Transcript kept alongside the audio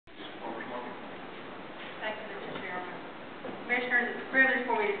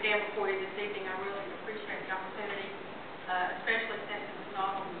for you this evening. I really appreciate the opportunity, especially since it was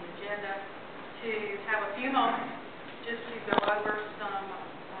not on the agenda, to have a few moments just to go over some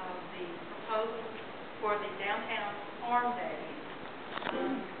of the proposals for the downtown farm days.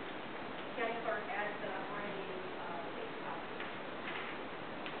 County Clerk asked that I bring you 6 copies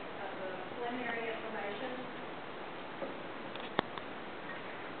of the preliminary information.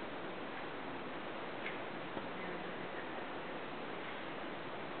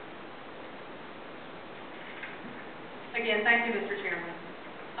 Again, thank you, Mr. Chairman.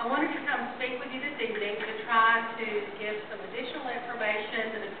 I wanted to come speak with you this evening to try to give some additional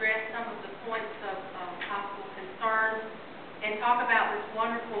information and address some of the points of possible concerns and talk about this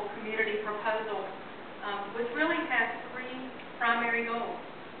wonderful community proposal, which really has 3 primary goals.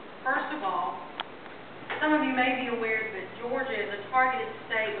 First of all, some of you may be aware that Georgia is a targeted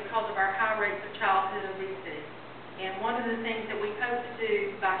state because of our high rates of childhood obesity. And one of the things that we hope to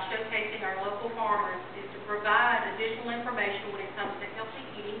do by showcasing our local farmers is to provide additional information when it comes to healthy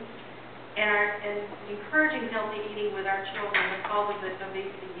eating and encouraging healthy eating with our children because of the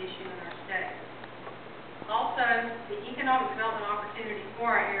obesity issue in our state. Also, the economic development opportunity for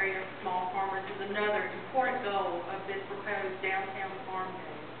our area of small farmers is another important goal of this proposed downtown farm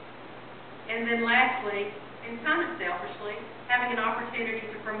day. And then lastly, and kind of selfishly, having an opportunity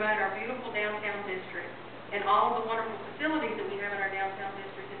to promote our beautiful downtown district and all of the wonderful facilities that we have in our downtown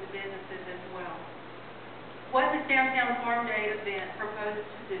district and the businesses as well. What this Downtown Farm Day event proposes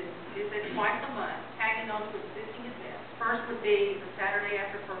to do is that twice a month, tagging on to existing events. First would be the Saturday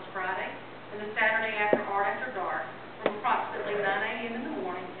after First Friday and the Saturday after Art After Dark from approximately 9 a.m. in the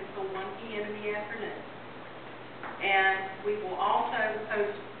morning until 1 p.m. in the afternoon. And we will also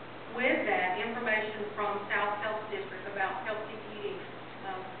post with that information from South Health District about healthy eating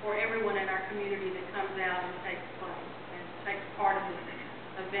for everyone in our community that comes out and takes part of this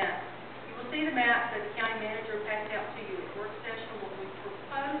event. You will see the map that the county manager passed out to you at work session. What we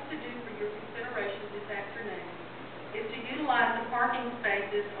propose to do for your consideration this afternoon is to utilize the parking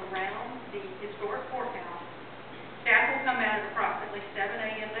spaces around the historic courthouse. Staff will come out at approximately 7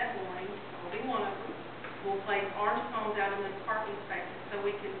 a.m. that morning. I'll be one of them. We'll place orange cones out in those parking spaces so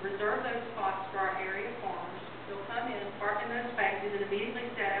we can reserve those spots for our area farmers. They'll come in, park in those spaces, and immediately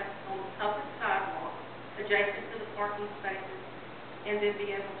set up on the public sidewalk adjacent to the parking spaces, and then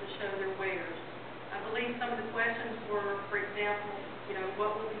be able to show their wares. I believe some of the questions were, for example,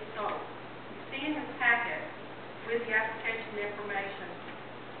 what will be sold? You see in his packet with the application information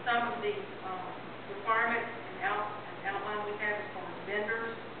some of the requirements and outline we have as far as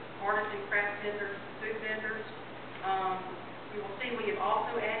vendors, artist and craft vendors, food vendors. You will see we have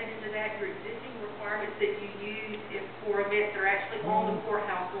also added into that your existing requirements that you use for events that are actually on the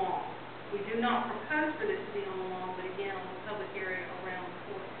courthouse lawn. We do not propose for this to be on the lawn, but again on the public area around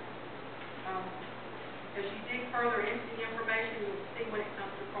the courthouse. As you dig further into the information, you will see when it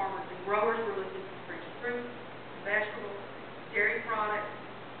comes to farmers and growers, we're looking for fresh fruit, vegetables, dairy products,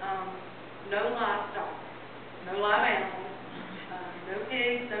 no livestock, no live animals, no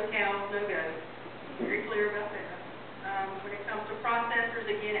pigs, no cows, no goats. Very clear about that. When it comes to processors,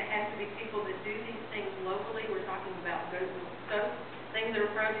 again, it has to be people that do these things locally. We're talking about goat milk soap, things that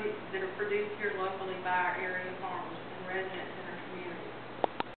are produced here locally by our area farmers and residents